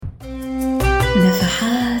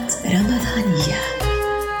نفحات رمضانية.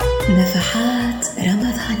 نفحات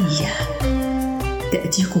رمضانية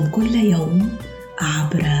تأتيكم كل يوم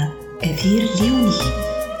عبر أثير ليوني.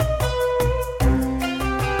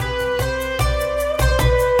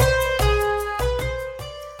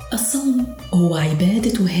 الصوم هو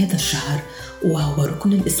عبادة هذا الشهر، وهو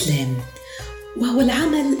ركن الإسلام، وهو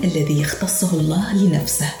العمل الذي اختصه الله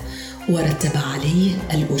لنفسه ورتب عليه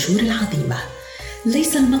الأجور العظيمة.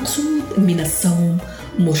 ليس المقصود من الصوم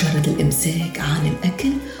مجرد الإمساك عن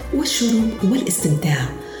الأكل والشرب والاستمتاع،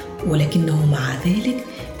 ولكنه مع ذلك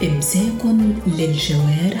إمساك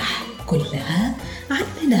للجوارح كلها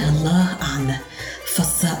عن نهى الله عنه.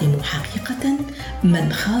 فالصائم حقيقة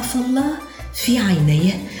من خاف الله في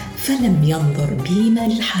عينيه فلم ينظر بهما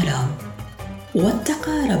للحرام،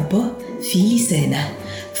 واتقى ربه في لسانه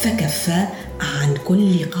فكف عن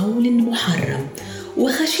كل قول محرم،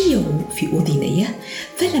 وخشيه في أذنيه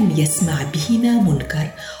فلم يسمع بهما منكر،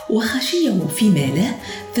 وخشيه في ماله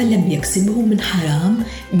فلم يكسبه من حرام،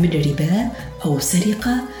 من ربا أو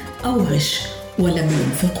سرقة أو غش، ولم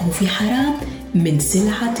ينفقه في حرام من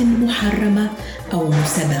سلعة محرمة أو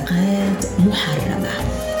مسابقات محرمة.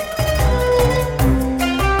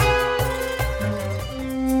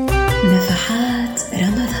 نفحات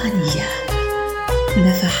رمضانية.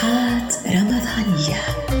 نفحات رمضانية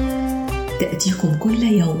تأتيكم كل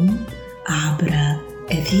يوم عبر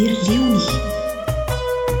أثير ليوني.